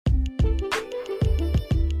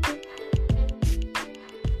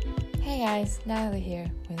guys, Natalie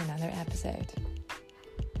here with another episode.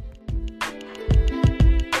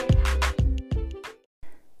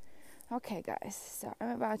 Okay guys, so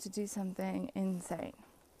I'm about to do something insane.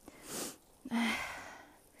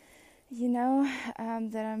 You know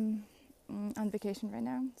that I'm on vacation right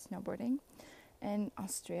now, snowboarding in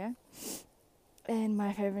Austria, in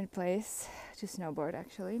my favorite place to snowboard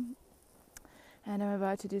actually, and I'm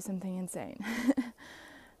about to do something insane.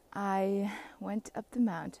 I went up the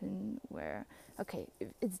mountain where,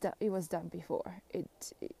 it was done before. It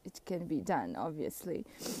can be done, obviously,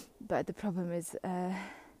 but the problem is,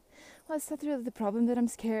 it's not really the problem that I'm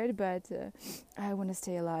scared, but I want to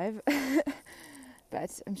stay alive.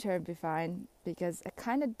 But I'm sure it'll be fine, because I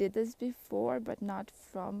kind of did this before, but not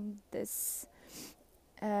from this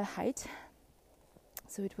height,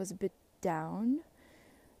 so it was a bit down.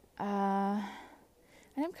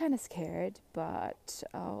 And I'm kind of scared, but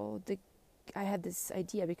I had this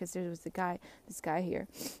idea because there was this guy here,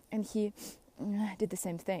 and he did the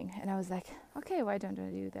same thing, and I was like, okay, why don't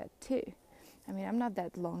I do that too? I mean, I'm not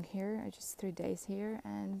that long here, I'm just 3 days here,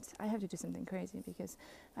 and I have to do something crazy, because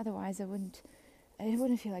otherwise it wouldn't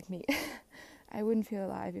feel like me. I wouldn't feel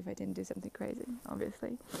alive if I didn't do something crazy,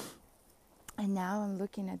 obviously. And now I'm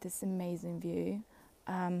looking at this amazing view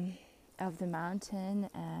of the mountain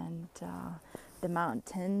and the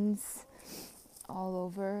mountains all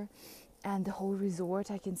over, and the whole resort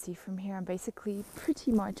I can see from here. I'm basically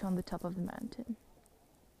pretty much on the top of the mountain.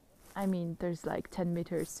 I mean, there's like 10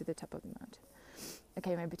 meters to the top of the mountain.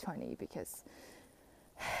 Okay, maybe 20, because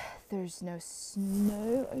there's no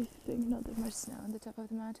snow, I think, not that much snow on the top of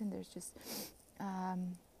the mountain. There's just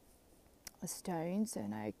stones,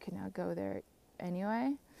 and I cannot go there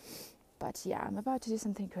anyway. But yeah, I'm about to do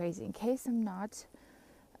something crazy in case I'm not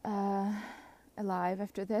alive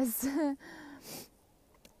after this.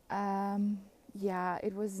 Yeah,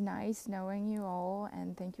 it was nice knowing you all,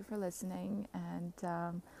 and thank you for listening, and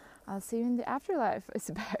I'll see you in the afterlife, I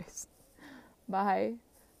suppose. Bye.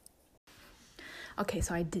 Okay,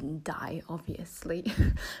 so I didn't die, obviously,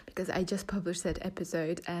 because I just published that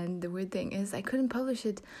episode, and the weird thing is I couldn't publish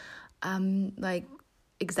it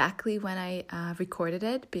exactly when I recorded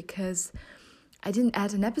it, because I didn't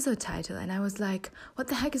add an episode title, and I was like, what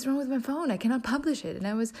the heck is wrong with my phone? I cannot publish it. And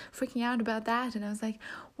I was freaking out about that, and I was like,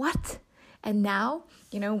 what? And now,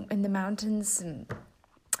 in the mountains,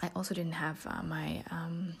 I also didn't have my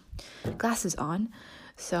glasses on,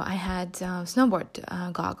 so I had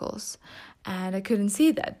snowboard goggles, and I couldn't see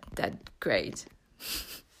that great.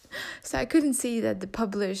 So I couldn't see that the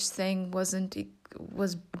published thing was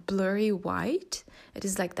blurry white. It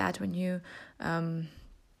is like that when you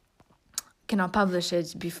cannot publish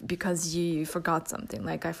it because you forgot something,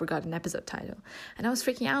 like I forgot an episode title, and I was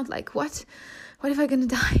freaking out, like, what if I'm gonna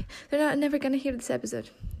die? They're never gonna hear this episode.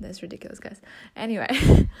 That's ridiculous, guys. Anyway,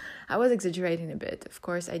 I was exaggerating a bit. Of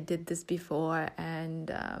course, I did this before,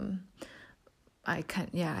 and I kind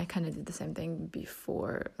of did the same thing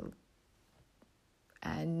before,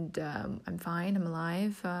 and I'm fine, I'm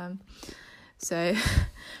alive, so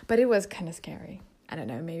but it was kind of scary. I don't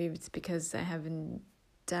know, maybe it's because I haven't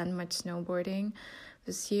done much snowboarding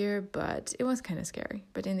this year, but it was kind of scary.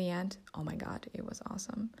 But in the end, oh my god, it was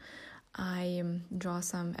awesome. I draw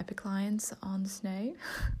some epic lines on the snow.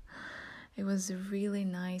 It was really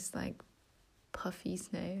nice, like puffy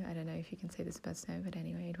snow. I don't know if you can say this about snow, but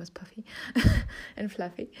anyway, it was puffy and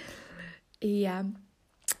fluffy. Yeah,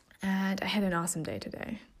 and I had an awesome day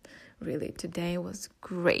today. Really, today was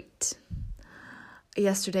great.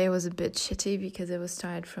 Yesterday was a bit shitty because I was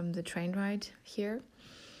tired from the train ride here,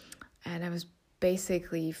 and I was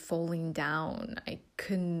basically falling down. I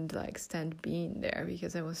couldn't stand being there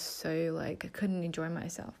because I was so I couldn't enjoy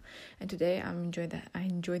myself. And today I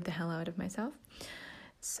enjoyed the hell out of myself.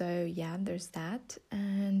 So yeah, there's that,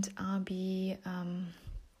 and I'll be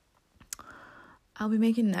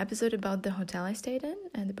making an episode about the hotel I stayed in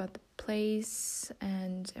and about the place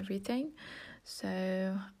and everything.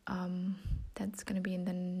 So that's gonna be in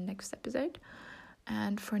the next episode.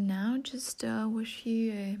 And for now, just wish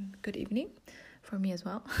you a good evening, for me as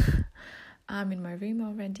well. I'm in my room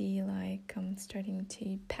already, I'm starting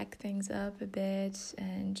to pack things up a bit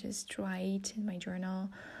and just write in my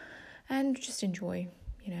journal and just enjoy,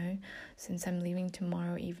 since I'm leaving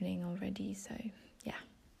tomorrow evening already. So yeah.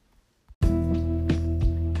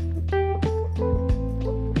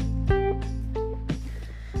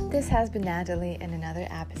 This has been Natalie in another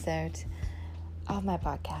episode of my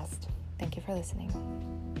podcast. Thank you for listening.